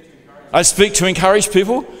 I speak to encourage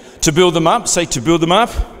people, to build them up. Say, to build them up,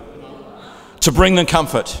 to bring them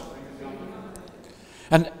comfort.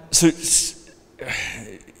 And so,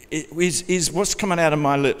 is what's coming out of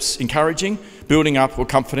my lips encouraging, building up, or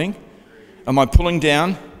comforting? Am I pulling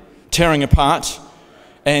down, tearing apart,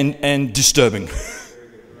 and disturbing?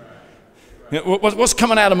 What's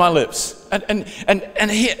coming out of my lips? And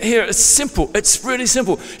here it's simple. It's really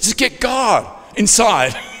simple. Just get God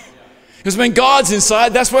inside. Because when God's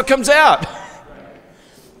inside, that's what comes out.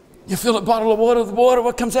 You fill a bottle of water with water,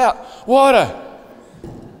 what comes out? Water.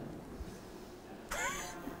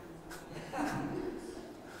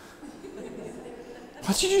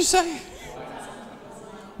 What did you say?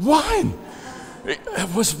 Wine. It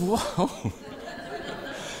was wine.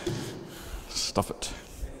 Stop it.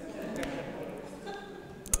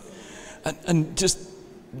 And just,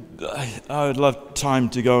 I would love time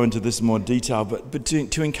to go into this in more detail, but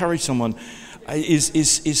to encourage someone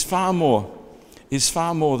is far more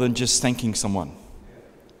than just thanking someone.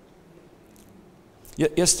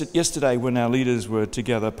 Yesterday, when our leaders were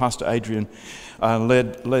together, Pastor Adrian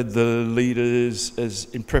led the leaders as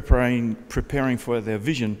in preparing for their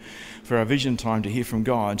vision, for our vision time to hear from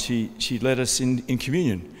God. She led us in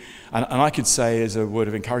communion, and I could say as a word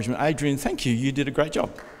of encouragement, Adrian, thank you. You did a great job.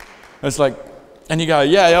 It's like, and you go,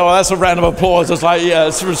 yeah, well, that's a round of applause. It's like, yeah,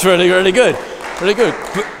 it's really, really good, really good.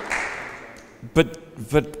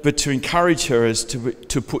 But to encourage her is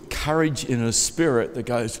to put courage in her spirit that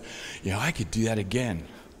goes, yeah, I could do that again.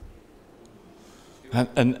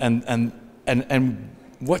 And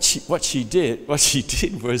what she did was,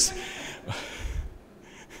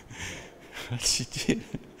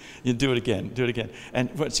 you do it again. And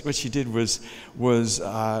what she did was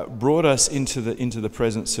brought us into the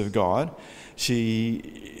presence of God.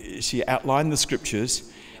 She outlined the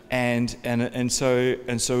scriptures, and so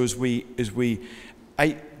as we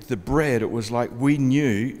ate the bread, it was like we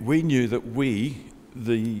knew that we,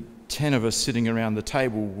 the 10 of us sitting around the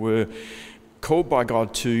table, were called by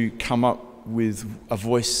God to come up with a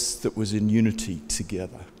voice that was in unity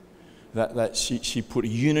together. That she put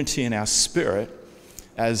unity in our spirit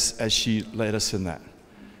as she led us in that.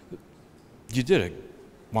 You did a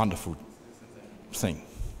wonderful thing.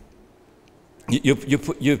 You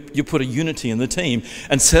put a unity in the team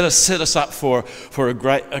and set us up for a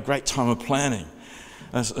great time of planning.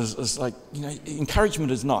 It's like, you know,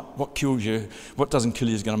 encouragement is not what kills you. What doesn't kill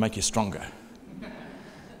you is going to make you stronger.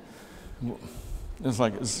 It's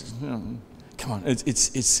like, come on,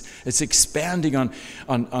 it's expounding on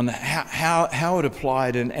how it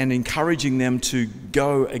applied and encouraging them to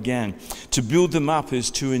go again. To build them up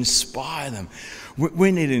is to inspire them.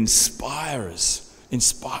 We need inspirers.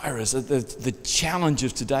 The challenge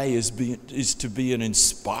of today is to be an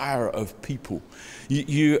inspirer of people.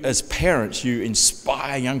 You as parents, you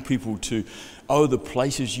inspire young people to, the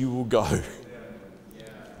places you will go.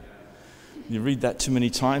 You read that too many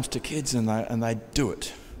times to kids and they do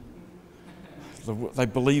it. They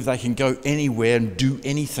believe they can go anywhere and do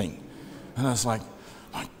anything. And I was like,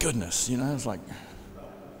 my goodness, it's like,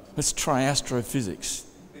 let's try astrophysics.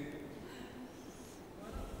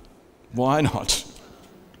 Why not?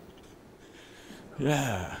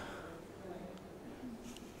 Yeah.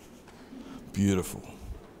 Beautiful.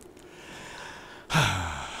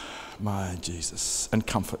 My Jesus. And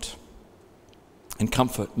comfort. and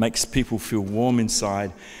comfort makes people feel warm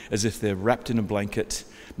inside as if they're wrapped in a blanket.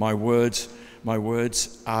 My words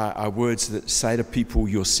are words that say to people,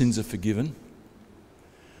 your sins are forgiven,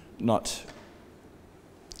 not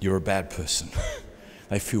you're a bad person.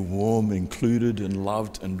 They feel warm, included, and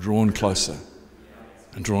loved, and drawn closer,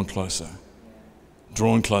 and drawn closer,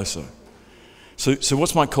 drawn closer. So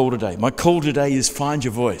what's my call today? My call today is find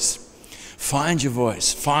your voice. Find your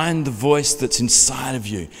voice. Find the voice that's inside of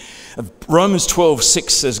you. Romans 12:6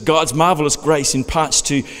 says, God's marvelous grace imparts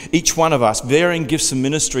to each one of us varying gifts and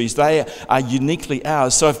ministries. They are uniquely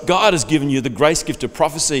ours. So if God has given you the grace gift of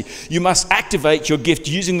prophecy, you must activate your gift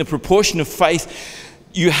using the proportion of faith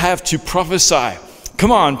you have to prophesy.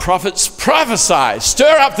 Come on, prophets, prophesy.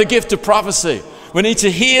 Stir up the gift of prophecy. We need to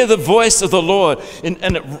hear the voice of the Lord, and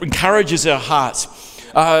it encourages our hearts.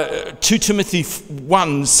 2 Timothy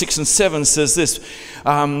 1:6-7 says this.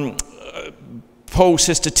 Paul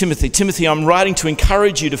says to Timothy, Timothy, I'm writing to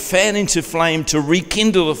encourage you to fan into flame, to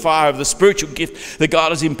rekindle the fire of the spiritual gift that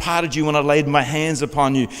God has imparted you when I laid my hands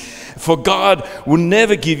upon you. For God will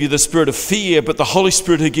never give you the spirit of fear, but the Holy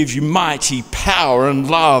Spirit who gives you mighty power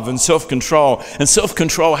and love and self-control. And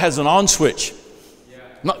self-control has an on switch,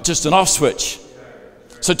 not just an off switch.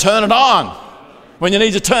 So turn it on when you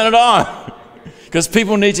need to turn it on. Because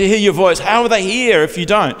people need to hear your voice. How will they hear if you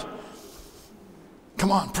don't?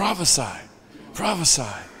 Come on, prophesy. Prophesy,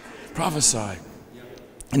 prophesy.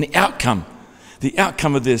 And the outcome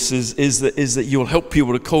of this is that you'll help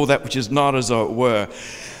people to call that which is not as though it were.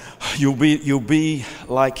 You'll be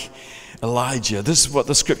like Elijah. This is what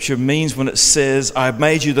the scripture means when it says, I have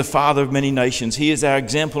made you the father of many nations. He is our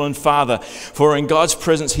example and father. For in God's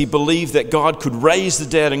presence, he believed that God could raise the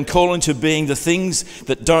dead and call into being the things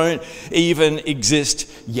that don't even exist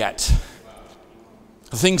yet.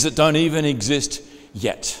 The things that don't even exist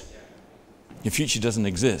yet. Your future doesn't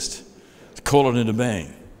exist. Call it into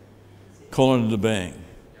being. Call it into being.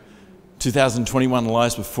 2021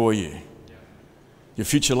 lies before you. Your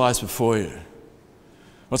future lies before you.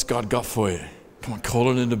 What's God got for you? Come on,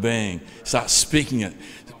 call it into being. Start speaking it.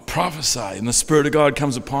 Prophesy. And the Spirit of God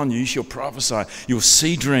comes upon you. You shall prophesy. You'll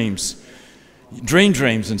see dreams. Dream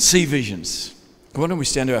dreams and see visions. Why don't we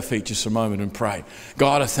stand to our feet just a moment and pray?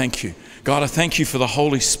 God, I thank you. God, I thank you for the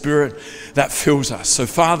Holy Spirit that fills us. So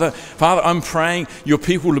Father, I'm praying your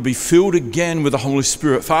people to be filled again with the Holy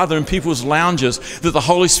Spirit. Father, in people's lounges, that the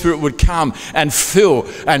Holy Spirit would come and fill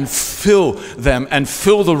them and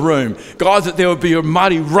fill the room. God, that there would be a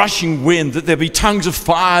mighty rushing wind, that there be tongues of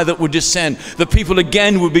fire that would descend, that people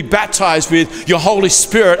again would be baptized with your Holy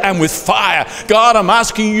Spirit and with fire. God, I'm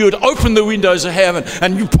asking you to open the windows of heaven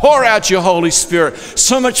and you pour out your Holy Spirit.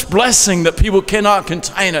 So much blessing that people cannot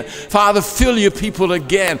contain it. Father, fill your people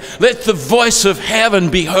again. Let the voice of heaven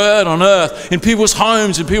be heard on earth, in people's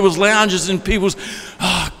homes, in people's lounges, in people's,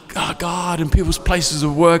 in people's places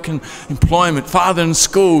of work and employment. Father, in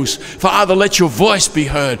schools. Father, let your voice be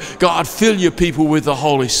heard. God, fill your people with the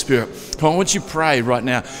Holy Spirit. Come on, won't you pray right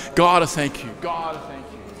now? God, I thank you. God, I thank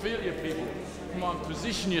you. Fill your people. Come on,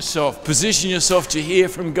 position yourself to hear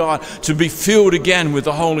from God, to be filled again with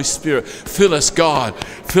the Holy Spirit. Fill us, God.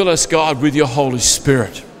 Fill us, God, with your Holy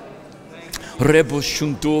Spirit. Rebo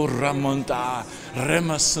shunto ramonta,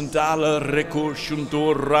 remasandala reko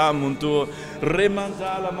shunto ramonto,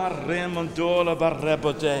 remandala maremondola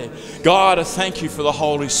barrebote. God, I thank you for the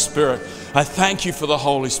Holy Spirit. I thank you for the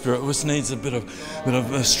Holy Spirit. This needs a bit of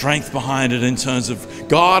strength behind it in terms of,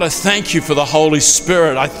 God, I thank you for the Holy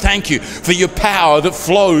Spirit. I thank you for your power that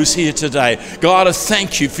flows here today. God, I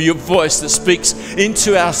thank you for your voice that speaks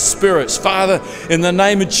into our spirits. Father, in the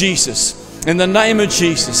name of Jesus, in the name of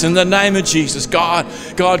Jesus, in the name of Jesus, God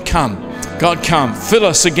come. God, come. Fill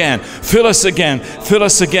us again. Fill us again. Fill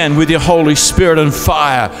us again with your Holy Spirit and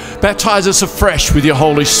fire. Baptize us afresh with your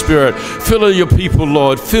Holy Spirit. Fill your people,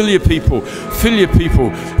 Lord. Fill your people. Fill your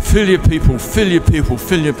people. Fill your people. Fill your people.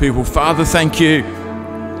 Fill your people. Father, thank you.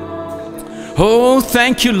 Oh,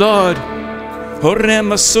 thank you, Lord.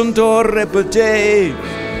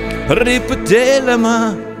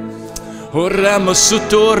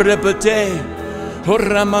 Ramasuto repete,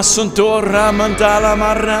 Ramasunto ramandala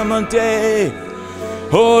maramante,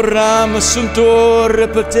 Ramasunto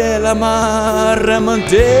repete la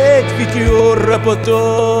maramante, Kitio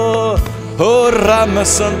rapoto,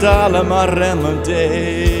 Ramasandala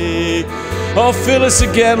maramante. Oh, fill us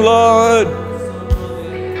again, Lord.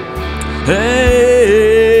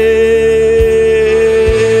 Hey,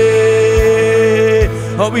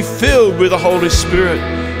 oh, be filled with the Holy Spirit.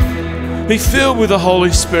 Be filled with the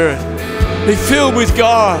Holy Spirit. Be filled with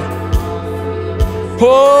God.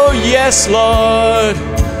 Oh, yes, Lord.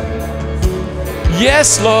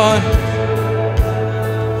 Yes, Lord.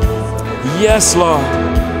 Yes, Lord.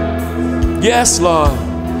 Yes, Lord.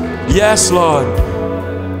 Yes, Lord.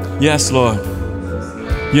 Yes, Lord.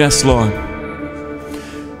 Yes, Lord.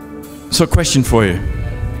 So, a question for you.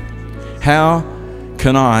 How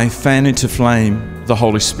can I fan into flame the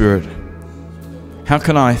Holy Spirit? How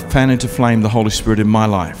can I fan into flame the Holy Spirit in my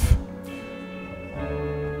life?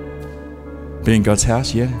 Be in God's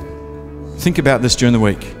house, yeah. Think about this during the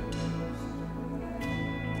week.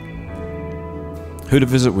 Who to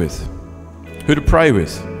visit with? Who to pray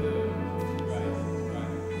with?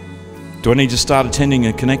 Do I need to start attending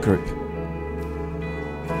a connect group?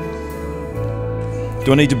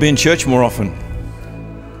 Do I need to be in church more often?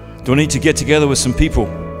 Do I need to get together with some people?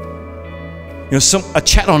 You know, a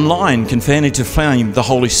chat online can fan into flame the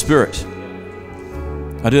Holy Spirit.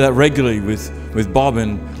 I do that regularly with Bob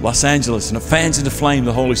in Los Angeles, and it fans into flame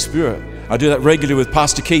the Holy Spirit. I do that regularly with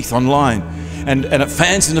Pastor Keith online, and it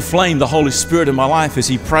fans into flame the Holy Spirit in my life as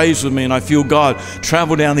he prays with me, and I feel God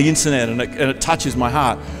travel down the internet, and it touches my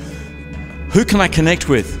heart. Who can I connect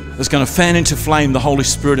with that's going to fan into flame the Holy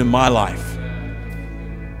Spirit in my life?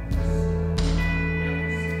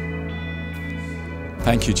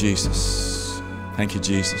 Thank you, Jesus. Thank you,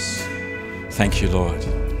 Jesus. Thank you, Lord.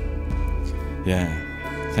 Yeah.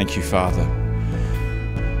 Thank you, Father.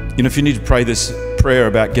 You know, if you need to pray this prayer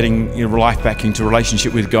about getting your life back into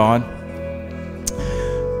relationship with God,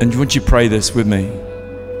 and once you pray this with me,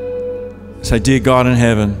 say, Dear God in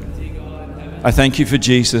heaven, I thank you for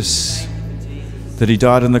Jesus, that he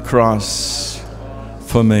died on the cross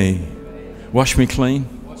for me. Wash me clean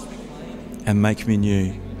and make me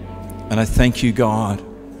new. And I thank you, God,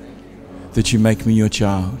 that you make me your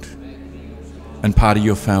child and part of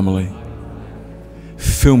your family.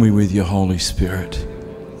 Fill me with your Holy Spirit.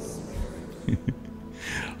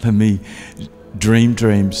 Let me dream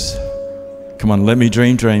dreams. Come on, let me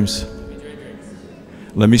dream dreams.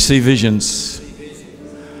 Let me see visions.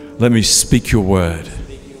 Let me speak your word.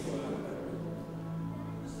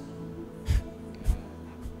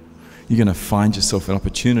 You're going to find yourself in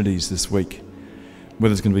opportunities this week, where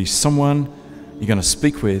there's going to be someone you're going to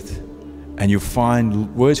speak with, and you'll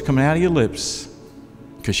find words coming out of your lips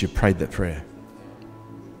because you prayed that prayer.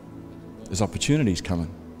 There's opportunities coming.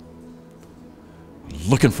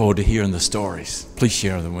 Looking forward to hearing the stories. Please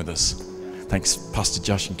share them with us. Thanks, Pastor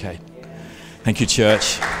Josh and Kate. Thank you,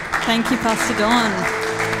 church. Thank you, Pastor Don.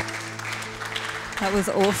 That was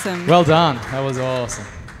awesome. Well done. That was awesome.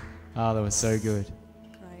 Oh, that was so good.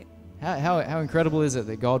 Great. How incredible is it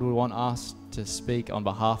that God would want us to speak on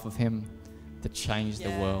behalf of him to change the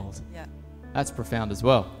world? Yeah. That's profound as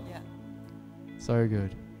well. Yeah. So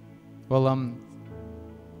good. Well,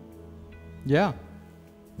 yeah.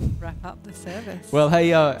 Wrap up the service. Well, hey,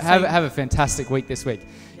 have a fantastic week this week.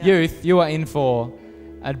 Yeah. Youth, you are in for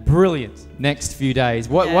a brilliant next few days.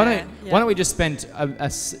 Why don't we just spend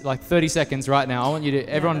like 30 seconds right now? I want you to,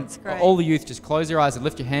 everyone, all the youth, just close your eyes and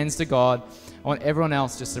lift your hands to God. I want everyone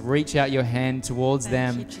else just to reach out your hand towards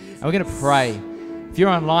them. And we're going to pray. If you're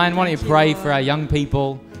online, why don't you pray for our young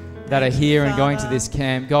people that are here and going to this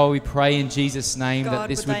camp. God, we pray in Jesus' name that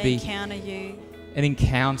this would be an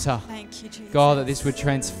encounter. Thank you, Jesus. God, that this would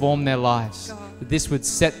transform their lives. That this would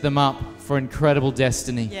set them up for incredible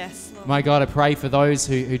destiny. Yes, Lord. My God, I pray for those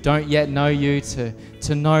who don't yet know you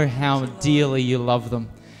to know how dearly you love them.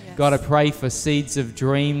 Yes. God, I pray for seeds of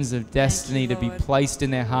dreams of destiny to be placed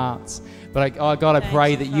in their hearts. But God, I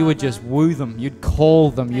pray that you would just woo them. You'd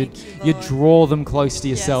call them. You'd draw them close to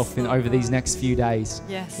yourself over these next few days.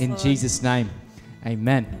 Yes, in Lord. Jesus' name,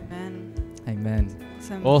 amen. Amen.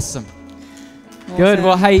 Amen. Awesome. Good.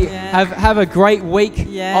 Well, hey, have a great week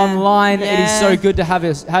online. Yeah. It is so good to have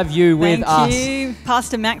you with us. Thank you,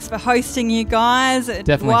 Pastor Max, for hosting you guys.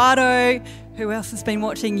 Definitely. Eduardo. Who else has been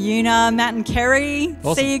watching? Una, Matt and Kerry.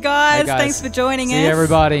 Awesome. See you guys. Hey, guys. Thanks for joining us. See you,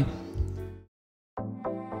 everybody.